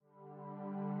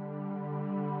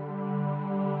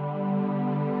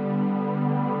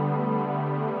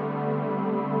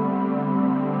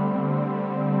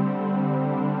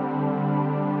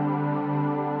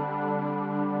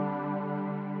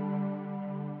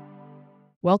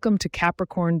Welcome to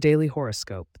Capricorn Daily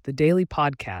Horoscope, the daily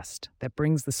podcast that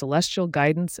brings the celestial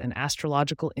guidance and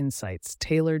astrological insights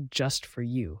tailored just for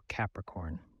you,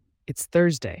 Capricorn. It's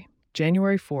Thursday,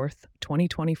 January 4th,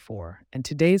 2024, and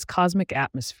today's cosmic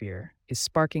atmosphere is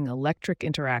sparking electric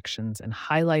interactions and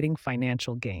highlighting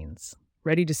financial gains.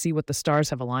 Ready to see what the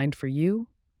stars have aligned for you?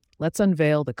 Let's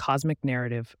unveil the cosmic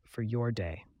narrative for your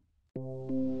day.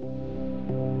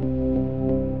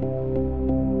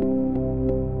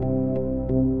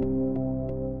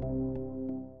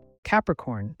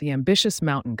 Capricorn, the ambitious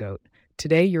mountain goat,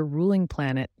 today your ruling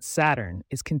planet, Saturn,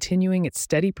 is continuing its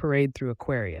steady parade through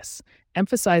Aquarius,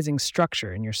 emphasizing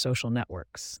structure in your social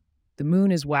networks. The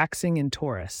moon is waxing in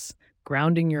Taurus,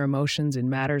 grounding your emotions in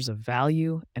matters of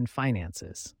value and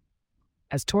finances.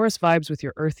 As Taurus vibes with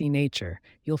your earthy nature,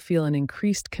 you'll feel an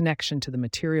increased connection to the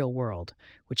material world,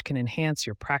 which can enhance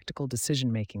your practical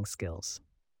decision-making skills.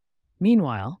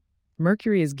 Meanwhile,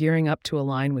 Mercury is gearing up to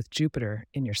align with Jupiter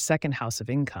in your second house of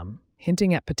income,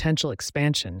 hinting at potential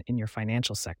expansion in your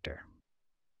financial sector.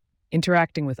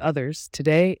 Interacting with others,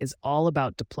 today is all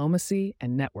about diplomacy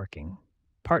and networking.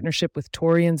 Partnership with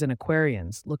Taurians and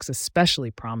Aquarians looks especially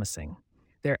promising.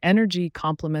 Their energy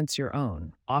complements your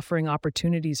own, offering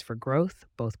opportunities for growth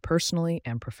both personally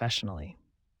and professionally.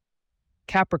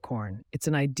 Capricorn, it's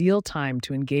an ideal time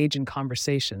to engage in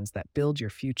conversations that build your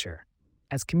future.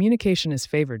 As communication is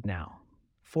favored now,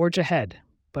 forge ahead,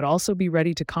 but also be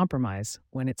ready to compromise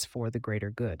when it's for the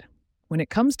greater good. When it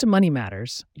comes to money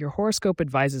matters, your horoscope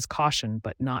advises caution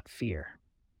but not fear.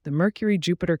 The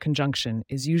Mercury-Jupiter conjunction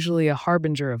is usually a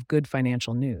harbinger of good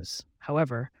financial news.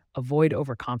 However, avoid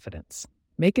overconfidence.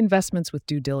 Make investments with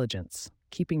due diligence,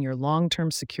 keeping your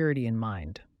long-term security in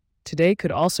mind. Today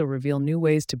could also reveal new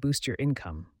ways to boost your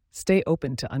income. Stay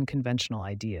open to unconventional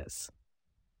ideas.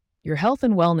 Your health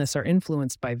and wellness are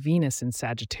influenced by Venus in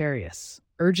Sagittarius,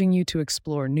 urging you to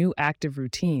explore new active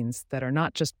routines that are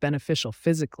not just beneficial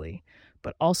physically,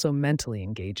 but also mentally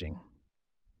engaging.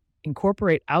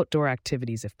 Incorporate outdoor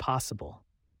activities if possible.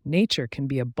 Nature can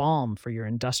be a balm for your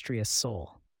industrious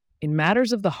soul. In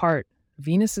matters of the heart,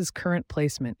 Venus's current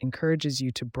placement encourages you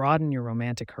to broaden your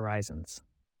romantic horizons.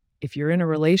 If you're in a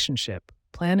relationship,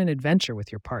 plan an adventure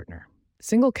with your partner.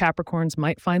 Single Capricorns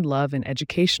might find love in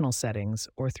educational settings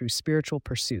or through spiritual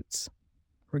pursuits.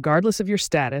 Regardless of your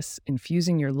status,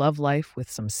 infusing your love life with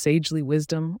some sagely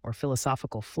wisdom or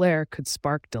philosophical flair could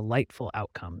spark delightful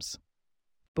outcomes.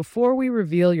 Before we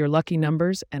reveal your lucky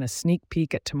numbers and a sneak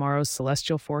peek at tomorrow's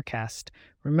celestial forecast,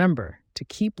 remember to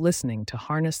keep listening to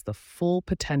harness the full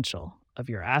potential of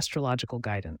your astrological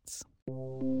guidance.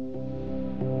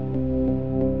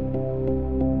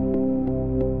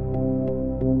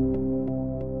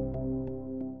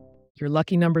 Your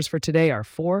lucky numbers for today are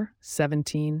 4,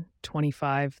 17,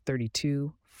 25,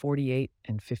 32, 48,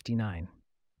 and 59.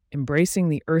 Embracing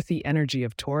the earthy energy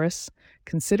of Taurus,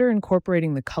 consider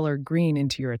incorporating the color green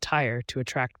into your attire to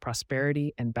attract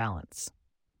prosperity and balance.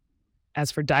 As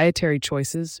for dietary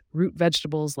choices, root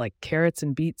vegetables like carrots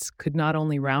and beets could not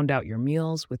only round out your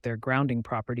meals with their grounding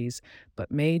properties,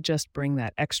 but may just bring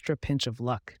that extra pinch of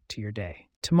luck to your day.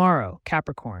 Tomorrow,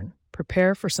 Capricorn,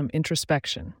 prepare for some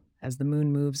introspection as the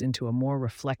moon moves into a more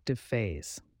reflective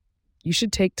phase. You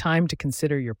should take time to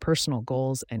consider your personal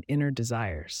goals and inner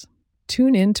desires.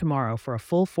 Tune in tomorrow for a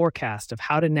full forecast of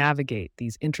how to navigate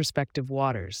these introspective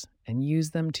waters and use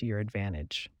them to your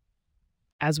advantage.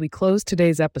 As we close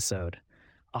today's episode,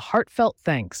 a heartfelt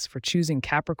thanks for choosing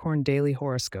Capricorn Daily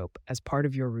Horoscope as part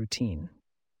of your routine.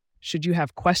 Should you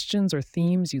have questions or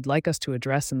themes you'd like us to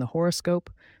address in the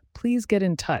horoscope, please get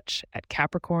in touch at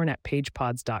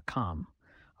capricorn@pagepods.com.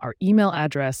 Our email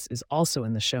address is also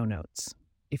in the show notes.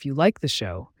 If you like the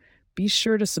show, be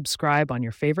sure to subscribe on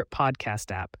your favorite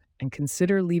podcast app and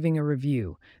consider leaving a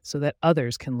review so that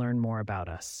others can learn more about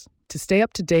us. To stay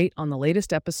up to date on the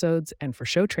latest episodes and for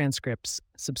show transcripts,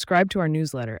 subscribe to our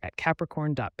newsletter at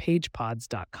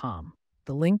capricorn.pagepods.com.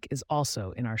 The link is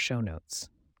also in our show notes.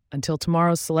 Until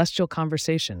tomorrow's celestial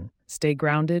conversation, stay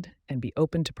grounded and be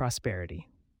open to prosperity.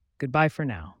 Goodbye for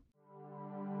now.